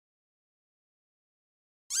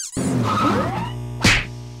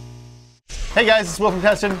Hey guys, it's Will from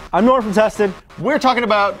Tested. I'm Norm from Tested. We're talking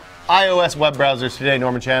about iOS web browsers today,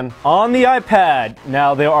 Norman Chan. On the iPad.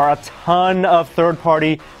 Now, there are a ton of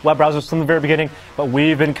third-party web browsers from the very beginning, but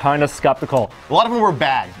we've been kind of skeptical. A lot of them were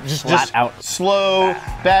bad. Just out. Slow,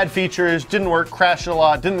 bad features, didn't work, crashed a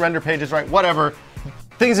lot, didn't render pages right, whatever.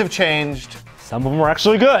 Things have changed. Some of them are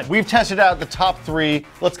actually good. We've tested out the top 3.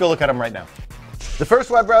 Let's go look at them right now. The first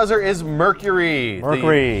web browser is Mercury.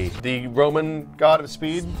 The Roman god of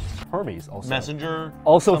speed. Hermes also. Messenger.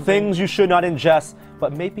 Also something. things you should not ingest,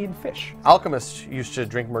 but maybe in fish. Alchemists used to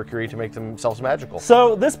drink mercury to make themselves magical.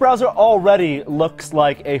 So this browser already looks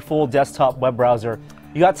like a full desktop web browser.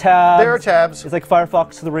 You got tabs. There are tabs. It's like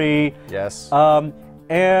Firefox 3. Yes.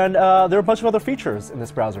 And there are a bunch of other features in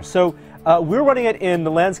this browser. So we're running it in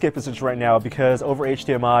the landscape position right now because over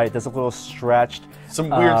HDMI it does look a little stretched. Some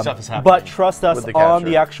weird stuff is happening. But trust us, the on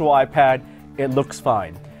the actual iPad, it looks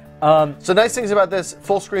fine. So nice things about this,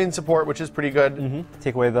 full screen support, which is pretty good.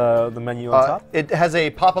 Take away the menu on top. It has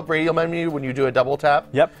a pop-up radial menu when you do a double tap.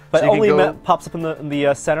 Yep, but so only pops up in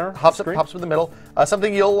the center. Pops up in the middle.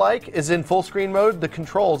 Something you'll like is in full screen mode, the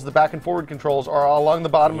controls, the back and forward controls are all along the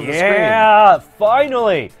bottom of the screen. Yeah,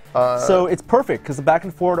 finally! So it's perfect because the back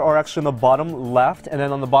and forward are actually on the bottom left, and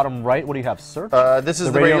then on the bottom right, what do you have? Search? This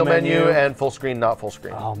is the radial menu and full screen, not full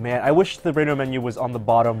screen. Oh man, I wish the radio menu was on the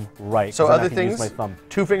bottom right. So other things,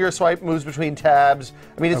 two-finger swipe moves between tabs.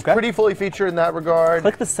 I mean, it's pretty fully featured in that regard.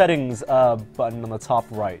 Click the settings button on the top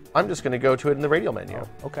right. I'm just going to go to it in the radial menu.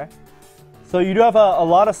 Oh, okay. So you do have a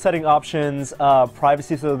lot of setting options,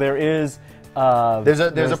 privacy. So there is. There's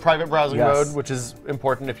a private browsing mode, which is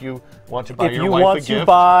important if you want to buy your wife a gift. If you want to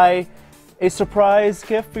buy a surprise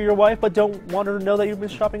gift for your wife, but don't want her to know that you've been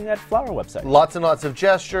shopping at Flower website. Lots and lots of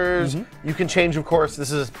gestures. You can change, of course,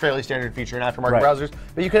 this is a fairly standard feature in aftermarket browsers,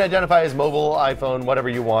 but you can identify as mobile, iPhone, whatever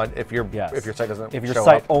you want if your site doesn't If your show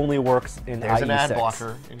site up. only works in There's IE6. an ad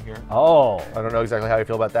blocker in here. Oh. I don't know exactly how I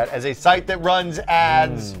feel about that. As a site that runs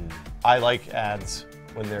ads, I like ads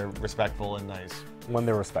when they're respectful and nice. When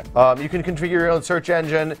they're respectful. You can configure your own search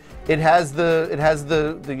engine. It has the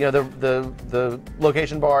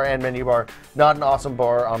location bar and menu bar. Not an awesome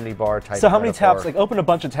bar, omni bar type. So how many tabs? Like open a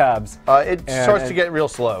bunch of tabs. It starts to get real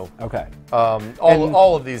slow. Okay.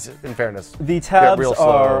 All of these, in fairness, the tabs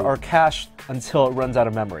are cached until it runs out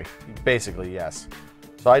of memory. Basically, yes.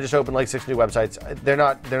 So I just opened like 6 new websites. They're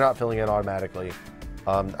not filling in automatically.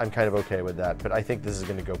 I'm kind of okay with that, but I think this is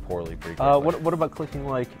going to go poorly pretty quickly. What about clicking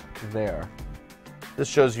like there? This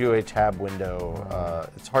shows you a tab window.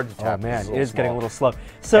 It's hard to tap. Oh man, it is small. getting a little slow.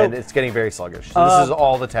 So and it's getting very sluggish. So this is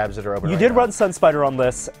all the tabs that are open. You did run SunSpider on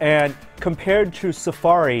this, and compared to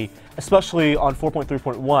Safari, especially on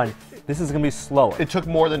 4.3.1, this is going to be slower. It took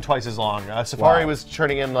more than twice as long. Safari was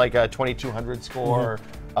turning in like a 2200 score.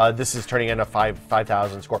 This is turning in a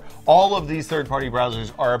 5,000 score. All of these third-party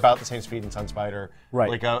browsers are about the same speed in SunSpider,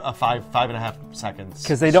 like a 5.5 seconds.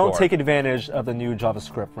 Because they don't take advantage of the new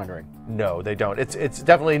JavaScript rendering. No, they don't. It's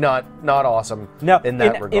definitely not awesome in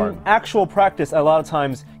that regard. In actual practice, a lot of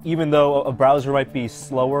times, even though a browser might be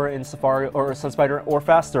slower in Safari or SunSpider or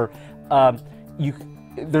faster,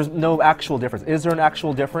 there's no actual difference. Is there an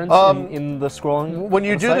actual difference in the scrolling? When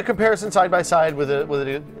you do the comparison side by side with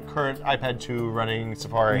a current iPad 2 running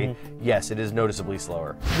Safari, yes, it is noticeably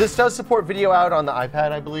slower. This does support video out on the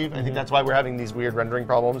iPad, I believe. I think that's why we're having these weird rendering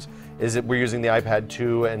problems, is that we're using the iPad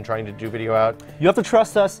 2 and trying to do video out. You have to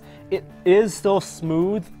trust us. It is still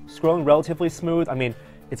smooth, scrolling relatively smooth. I mean,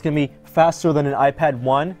 it's going to be faster than an iPad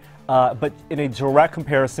 1, but in a direct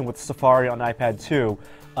comparison with Safari on iPad 2,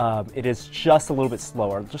 it is just a little bit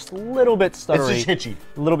slower, just a little bit stuttery. It's just hitchy.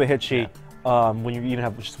 A little bit hitchy when you even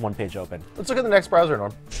have just one page open. Let's look at the next browser,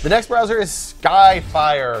 Norm. The next browser is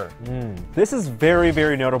Skyfire. This is very,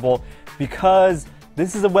 very notable because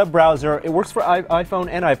this is a web browser. It works for iPhone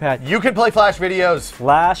and iPad. You can play Flash videos.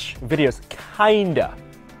 Flash videos,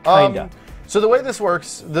 kinda. So the way this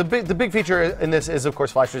works, the big feature in this is, of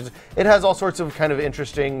course, Flash videos. It has all sorts of kind of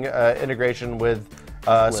interesting integration with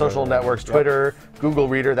social networks, Twitter, Google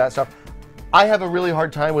Reader, that stuff. I have a really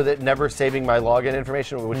hard time with it never saving my login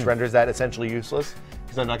information, which renders that essentially useless,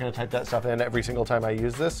 because I'm not going to type that stuff in every single time I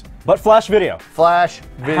use this. But Flash video. Flash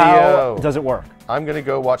video. How does it work? I'm going to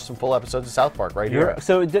go watch some full episodes of South Park right here.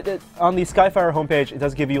 So on the Skyfire homepage, it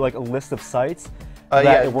does give you like a list of sites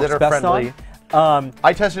that it works that are best friendly. On.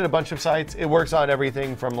 I tested a bunch of sites. It works on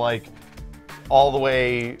everything from like all the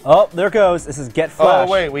way. Oh, there it goes. This is Get Flash. Oh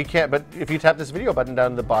wait, we can't. But if you tap this video button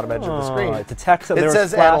down the bottom edge of the screen, it detects that it there's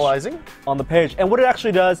says Flash analyzing on the page. And what it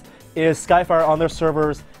actually does is Skyfire on their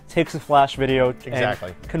servers takes a Flash video and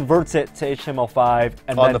converts it to HTML5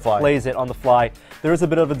 and then plays it on the fly. There is a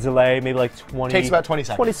bit of a delay, maybe like 20. Takes about 20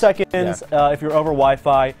 seconds. 20 seconds if you're over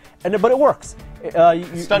Wi-Fi, but it works.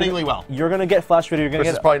 Stunningly well. You're going to get Flash video. You're going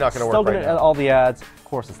to get. Probably not going to work right now. All the ads. Of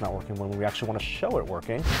course, it's not working when we actually want to show it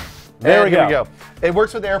working. There we go. It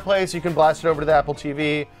works with AirPlay, so you can blast it over to the Apple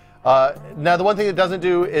TV. Now, the one thing it doesn't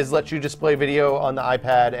do is let you display video on the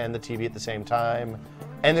iPad and the TV at the same time.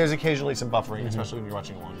 And there's occasionally some buffering, especially when you're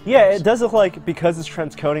watching long videos. Yeah, it does look like, because it's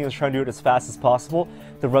transcoding, it's trying to do it as fast as possible,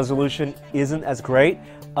 the resolution isn't as great.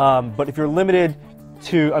 But if you're limited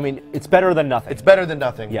to, I mean, it's better than nothing. It's better than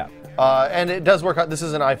nothing. Yeah. And it does work on, this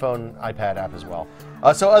is an iPhone, iPad app as well.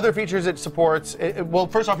 So other features it supports, well,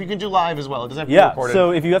 first off, you can do live as well. It doesn't have to be recorded.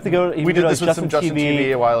 So if you have to go, we did this with some Justin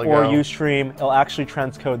TV a while ago. Or Ustream, it'll actually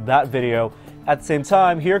transcode that video. At the same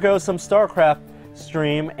time, here goes some StarCraft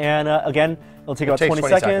stream, and again, it'll take about 20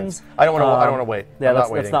 seconds. I don't want to wait. Yeah,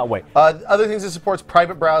 let's not wait. Other things it supports: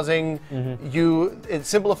 private browsing. It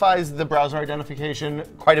simplifies the browser identification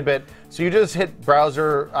quite a bit. So you just hit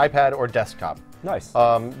browser, iPad, or desktop. Nice.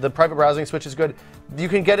 The private browsing switch is good. You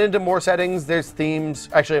can get into more settings. There's themes.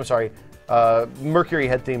 Actually, I'm sorry. Mercury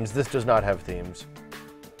had themes. This does not have themes.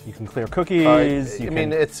 You can clear cookies. I mean,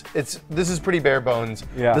 this is pretty bare bones.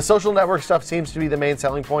 Yeah. The social network stuff seems to be the main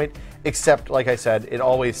selling point, except, like I said, it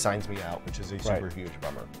always signs me out, which is a super huge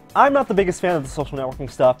bummer. I'm not the biggest fan of the social networking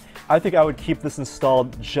stuff. I think I would keep this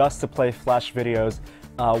installed just to play Flash videos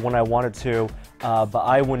when I wanted to, but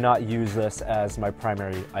I would not use this as my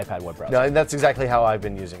primary iPad web browser. No, and that's exactly how I've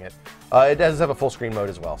been using it. It does have a full screen mode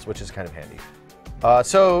as well, which is kind of handy.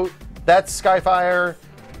 So that's Skyfire.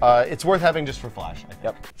 It's worth having just for Flash, I think.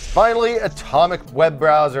 Yep. Finally, Atomic Web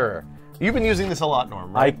Browser. You've been using this a lot,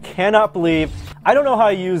 Norm, right? I cannot believe, I don't know how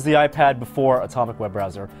I used the iPad before Atomic Web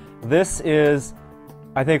Browser. This is,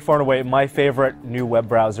 I think, far and away my favorite new web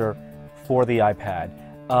browser for the iPad.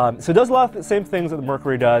 So it does a lot of the same things that the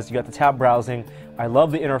Mercury does. You got the tab browsing. I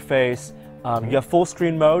love the interface. You have full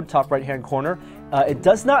screen mode, top right-hand corner. It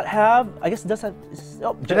does not have, I guess it does have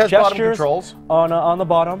gestures bottom controls on the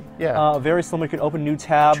bottom. Yeah. Very similar. You can open new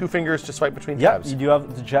tab. 2 fingers to swipe between Yep, tabs. you do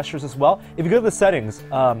have the gestures as well. If you go to the settings,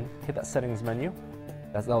 hit that settings menu.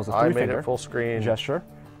 That was a 3-finger I made it full screen gesture.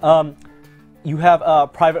 You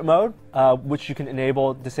have private mode, which you can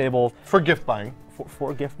enable, disable for gift buying.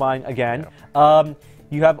 For gift buying again. Yeah.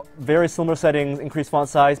 You have very similar settings, increase font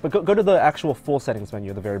size, but go to the actual full settings menu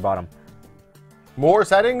at the very bottom. More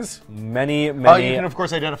settings? Many. You can of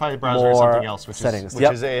course identify the browser as something else, which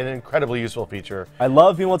is an incredibly useful feature. I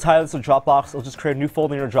love being able to tie this to Dropbox. It'll just create a new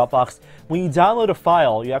folder in your Dropbox. When you download a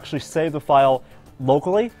file, you actually save the file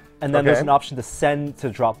locally, and then there's an option to send to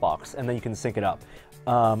Dropbox, and then you can sync it up.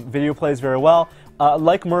 Video plays very well.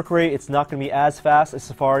 Like Mercury, it's not going to be as fast as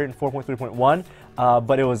Safari in 4.3.1,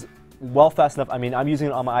 but it was well fast enough. I mean, I'm using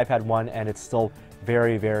it on my iPad 1, and it's still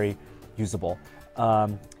very, very usable.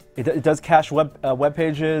 It does cache web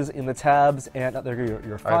pages in the tabs, and there are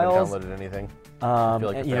your files. I haven't downloaded anything.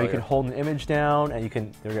 And, you can hold an image down, and you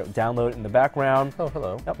can download it in the background. Oh,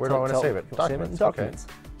 hello. Yep, where do I want to save it? Documents. Documents.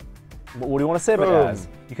 Okay. What do you want to save it as?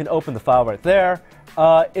 You can open the file right there.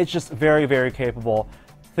 It's just very, very capable.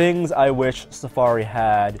 Things I wish Safari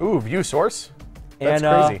had. Ooh, view source? That's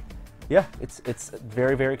crazy. Yeah, it's a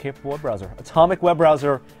very, very capable web browser. Atomic web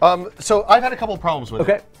browser. So I've had a couple problems with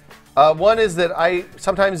it. One is that I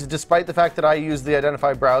sometimes, despite the fact that I use the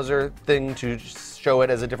identify browser thing to show it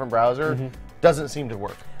as a different browser, doesn't seem to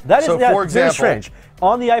work. That is for example, very strange.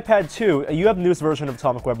 On the iPad 2, you have the newest version of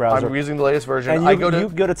Atomic Web Browser. I'm using the latest version. And you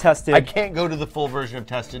go to Tested. I can't go to the full version of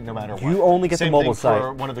Tested no matter what. You only get the mobile site. Same thing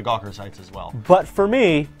for one of the Gawker sites as well. But for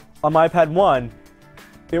me, on my iPad 1,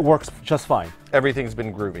 it works just fine. Everything's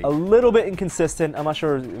been groovy. A little bit inconsistent. I'm not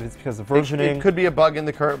sure if it's because of versioning. It could be a bug in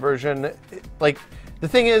the current version. The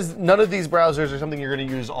thing is, none of these browsers are something you're going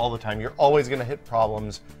to use all the time. You're always going to hit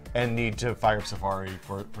problems and need to fire up Safari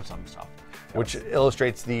for some stuff, which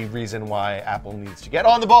illustrates the reason why Apple needs to get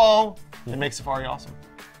on the ball and make Safari awesome.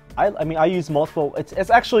 I mean, I use multiple. It's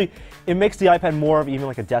actually, it makes the iPad more of even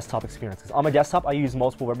like a desktop experience. Because on my desktop, I use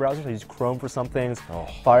multiple web browsers. I use Chrome for some things,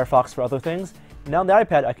 Firefox for other things. Now on the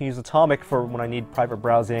iPad, I can use Atomic for when I need private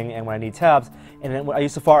browsing and when I need tabs. And then I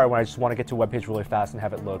use Safari when I just want to get to a web page really fast and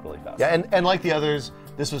have it load really fast. Yeah, and like the others,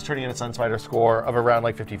 this was turning in a SunSpider score of around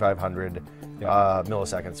like 5,500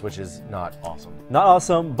 milliseconds, which is not awesome. Not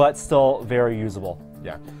awesome, but still very usable.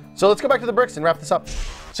 Yeah. So let's go back to the bricks and wrap this up.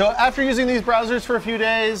 So after using these browsers for a few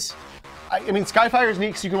days, I mean, Skyfire is neat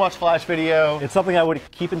because you can watch Flash video. It's something I would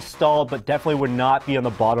keep installed, but definitely would not be on the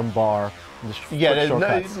bottom bar.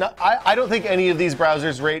 I don't think any of these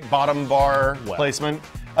browsers rate bottom bar placement.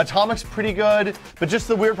 Atomic's pretty good, but just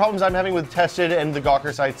the weird problems I'm having with Tested and the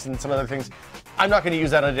Gawker sites and some other things, I'm not going to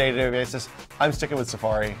use that on a day-to-day basis. I'm sticking with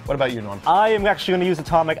Safari. What about you, Norm? I am actually going to use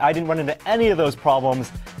Atomic. I didn't run into any of those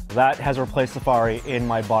problems. That has replaced Safari in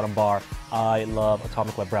my bottom bar. I love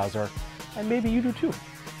Atomic Web Browser, and maybe you do too.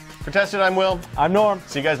 For Tested, I'm Will. I'm Norm.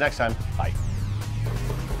 See you guys next time. Bye.